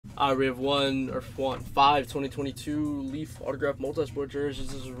We have 5 2022 Leaf autograph multi-sport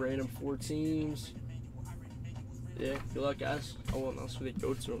jerseys. This is random 4 teams. Yeah, good luck, guys. I won't announce who they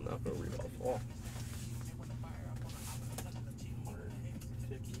go to. I'm not going to read off all.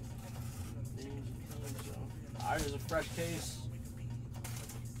 Alright, here's a fresh case.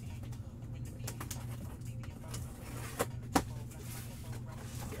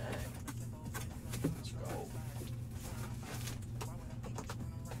 Let's go.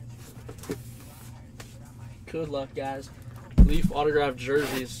 Good luck, guys. Leaf autograph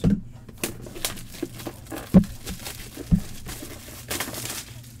jerseys.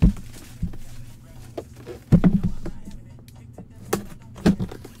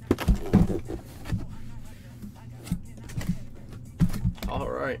 All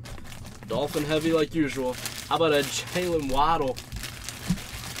right, Dolphin heavy like usual. How about a Jalen Waddle?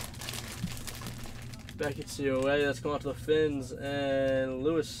 Beckett COA, that's going out to the Finns. And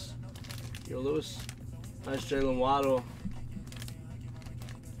Lewis. Yo, Lewis. Nice Jalen Waddle.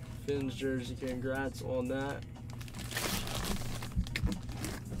 Finns jersey, congrats on that.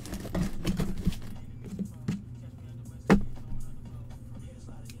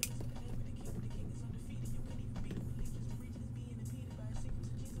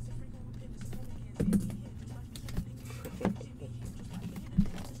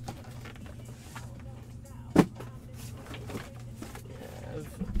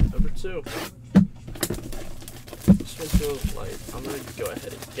 Number 2. This one feels light. I'm gonna go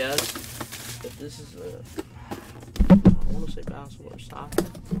ahead and guess if this is a, I want to say basketball or soccer.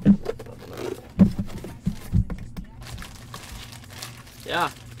 Yeah,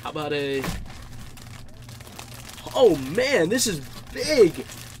 how about a, oh man, this is big.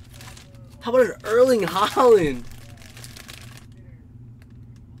 How about an Erling Haaland?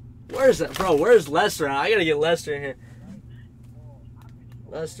 Where's that, bro? Where's Lester? I gotta get Lester in here.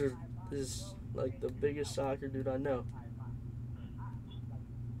 Lester is like the biggest soccer dude I know.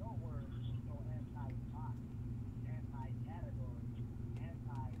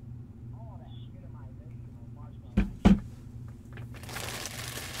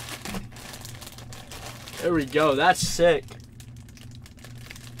 There we go. That's sick.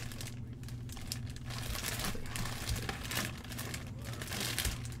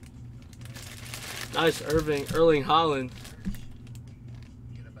 Nice Erling Haaland.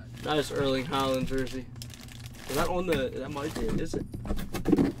 Nice Erling Haaland jersey. Is that on the, that might be, is it?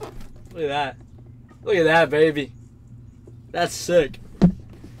 Look at that. Look at that, baby. That's sick.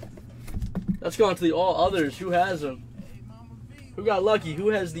 Let's go on to the all others. Who has them? Who got lucky? Who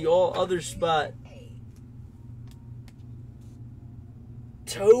has the all other spot?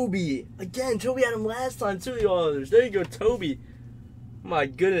 Toby. Again, Toby had him last time too, the all others. There you go, Toby. My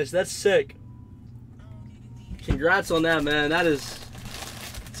goodness, that's sick. Congrats on that, man. That is,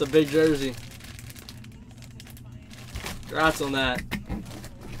 it's a big jersey. Congrats on that.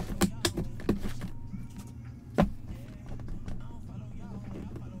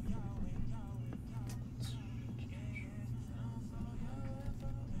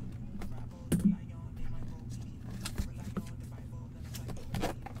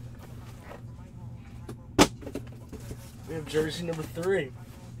 We have jersey number 3.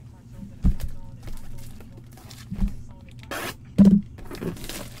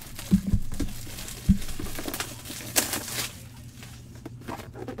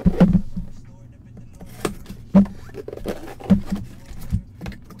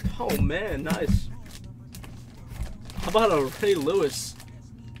 Oh man, nice. How about a Ray Lewis?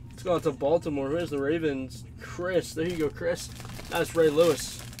 Let's go on to Baltimore. Where's the Ravens? Chris. There you go, Chris. That's Ray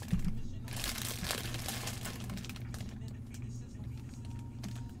Lewis.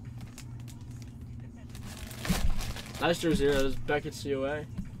 Nice jersey here. That is Beckett COA.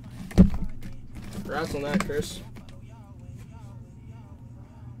 Congrats on that, Chris.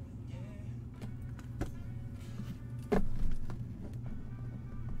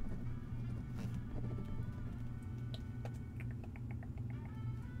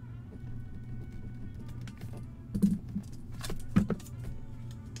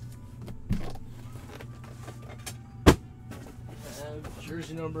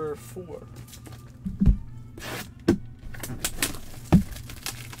 Jersey number 4.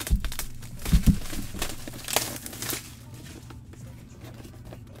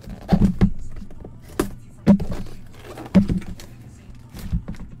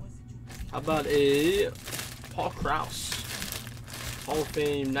 How about a Paul Krause? Hall of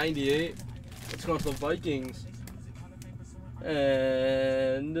Fame 98. Let's go on to the Vikings.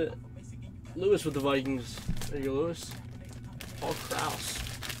 And Lewis with the Vikings. There you go, Lewis. Paul Krause.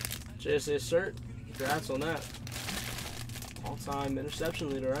 JSA cert. Congrats on that. All-time interception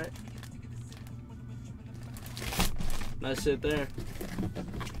leader, right? Nice hit there.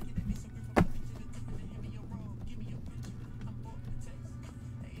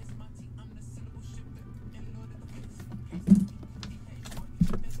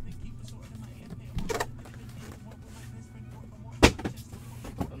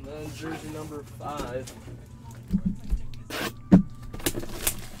 And then jersey number 5.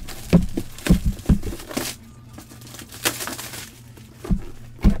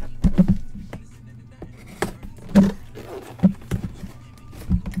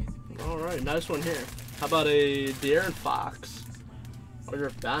 Alright, nice one here. How about a De'Aaron Fox? Or your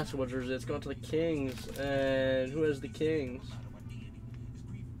basketball jersey? It's going to the Kings. And who has the Kings?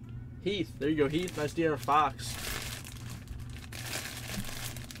 Heath. There you go, Heath. Nice De'Aaron Fox.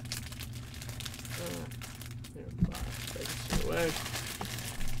 Away.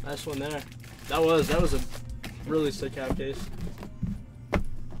 Nice one there. That was a really sick half case.